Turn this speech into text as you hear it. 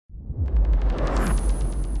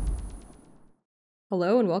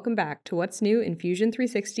Hello and welcome back to What's New in Fusion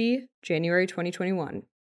 360, January 2021.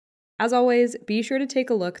 As always, be sure to take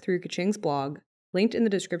a look through Kaching's blog, linked in the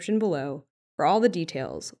description below, for all the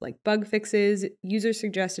details like bug fixes,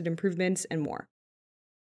 user-suggested improvements, and more.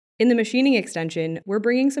 In the machining extension, we're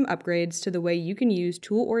bringing some upgrades to the way you can use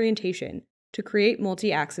tool orientation to create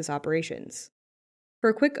multi-axis operations. For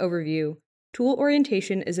a quick overview, tool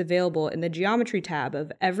orientation is available in the Geometry tab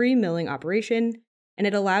of every milling operation, and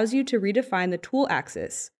it allows you to redefine the tool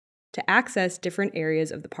axis to access different areas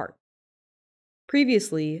of the part.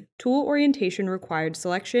 Previously, tool orientation required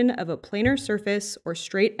selection of a planar surface or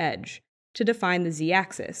straight edge to define the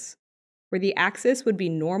z-axis, where the axis would be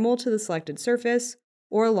normal to the selected surface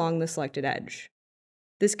or along the selected edge.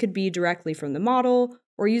 This could be directly from the model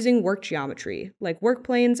or using work geometry, like work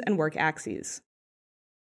planes and work axes.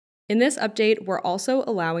 In this update, we're also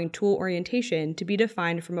allowing tool orientation to be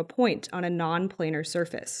defined from a point on a non-planar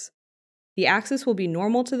surface. The axis will be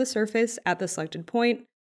normal to the surface at the selected point,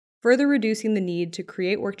 further reducing the need to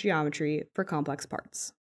create work geometry for complex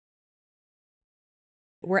parts.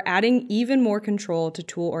 We're adding even more control to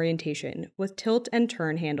tool orientation with tilt and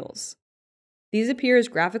turn handles. These appear as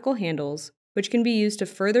graphical handles, which can be used to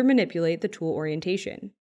further manipulate the tool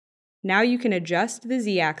orientation. Now you can adjust the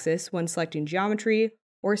z-axis when selecting geometry,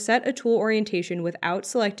 or set a tool orientation without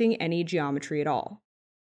selecting any geometry at all.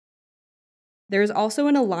 There is also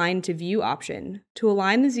an Align to View option to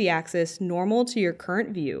align the z-axis normal to your current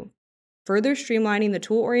view, further streamlining the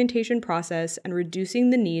tool orientation process and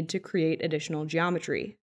reducing the need to create additional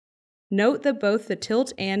geometry. Note that both the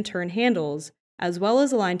tilt and turn handles, as well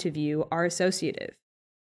as Align to View, are associative.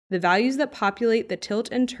 The values that populate the tilt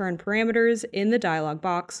and turn parameters in the dialog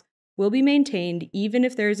box will be maintained even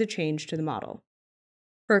if there is a change to the model.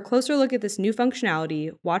 For a closer look at this new functionality,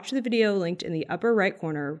 watch the video linked in the upper right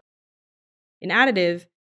corner. In Additive,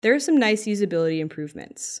 there are some nice usability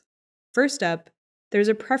improvements. First up, there's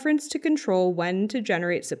a preference to control when to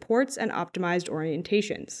generate supports and optimized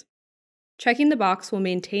orientations. Checking the box will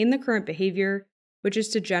maintain the current behavior, which is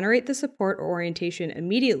to generate the support or orientation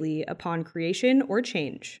immediately upon creation or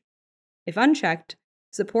change. If unchecked,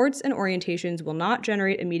 supports and orientations will not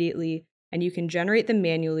generate immediately, and you can generate them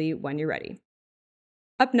manually when you're ready.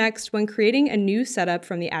 Up next, when creating a new setup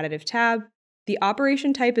from the Additive tab, the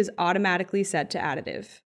operation type is automatically set to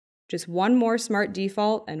Additive. Just one more smart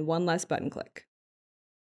default and one less button click.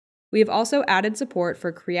 We have also added support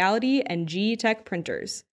for Creality and GE-Tech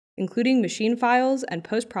printers, including machine files and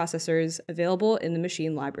post-processors available in the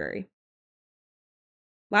machine library.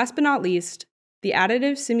 Last but not least, the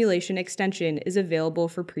Additive Simulation extension is available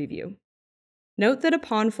for preview. Note that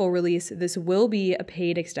upon full release, this will be a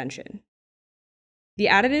paid extension. The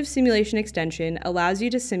Additive Simulation extension allows you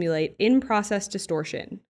to simulate in-process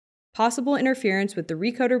distortion, possible interference with the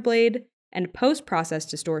recoder blade, and post-process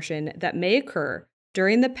distortion that may occur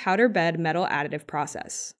during the powder bed metal additive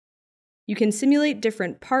process. You can simulate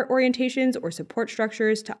different part orientations or support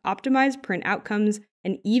structures to optimize print outcomes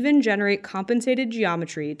and even generate compensated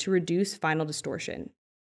geometry to reduce final distortion.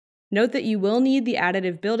 Note that you will need the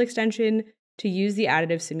Additive Build extension to use the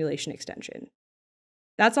Additive Simulation extension.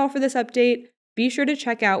 That's all for this update. Be sure to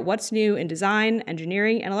check out what's new in design,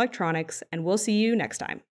 engineering, and electronics, and we'll see you next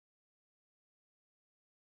time.